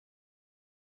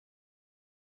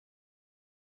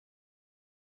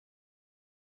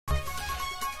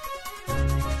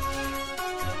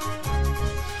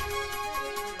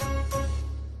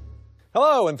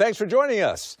Hello, and thanks for joining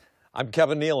us. I'm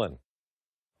Kevin Nealon.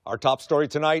 Our top story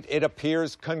tonight, it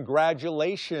appears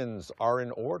congratulations are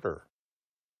in order.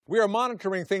 We are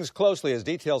monitoring things closely as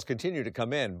details continue to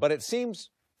come in, but it seems,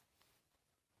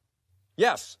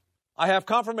 yes, I have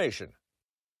confirmation.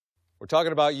 We're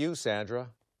talking about you,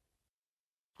 Sandra.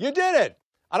 You did it!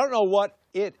 I don't know what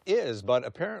it is, but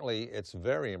apparently it's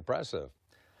very impressive.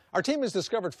 Our team has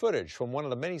discovered footage from one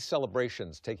of the many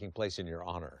celebrations taking place in your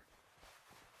honor.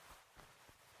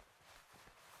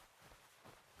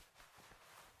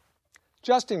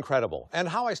 Just incredible, and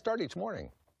how I start each morning.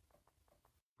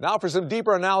 Now for some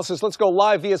deeper analysis, let's go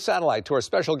live via satellite to our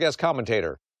special guest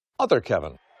commentator, Other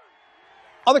Kevin.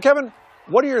 Other Kevin,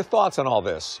 what are your thoughts on all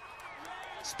this?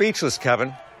 Speechless,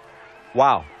 Kevin.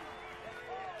 Wow.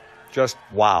 Just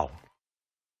wow.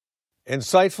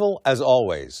 Insightful as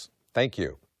always. Thank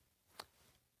you.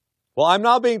 Well, I'm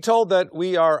now being told that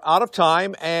we are out of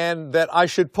time and that I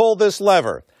should pull this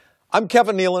lever. I'm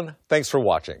Kevin Nealon. Thanks for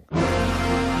watching.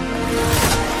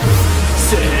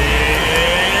 Sandra!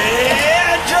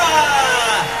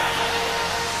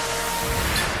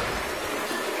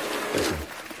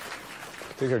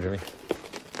 Take care, Jimmy.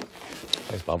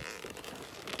 Thanks, Bob.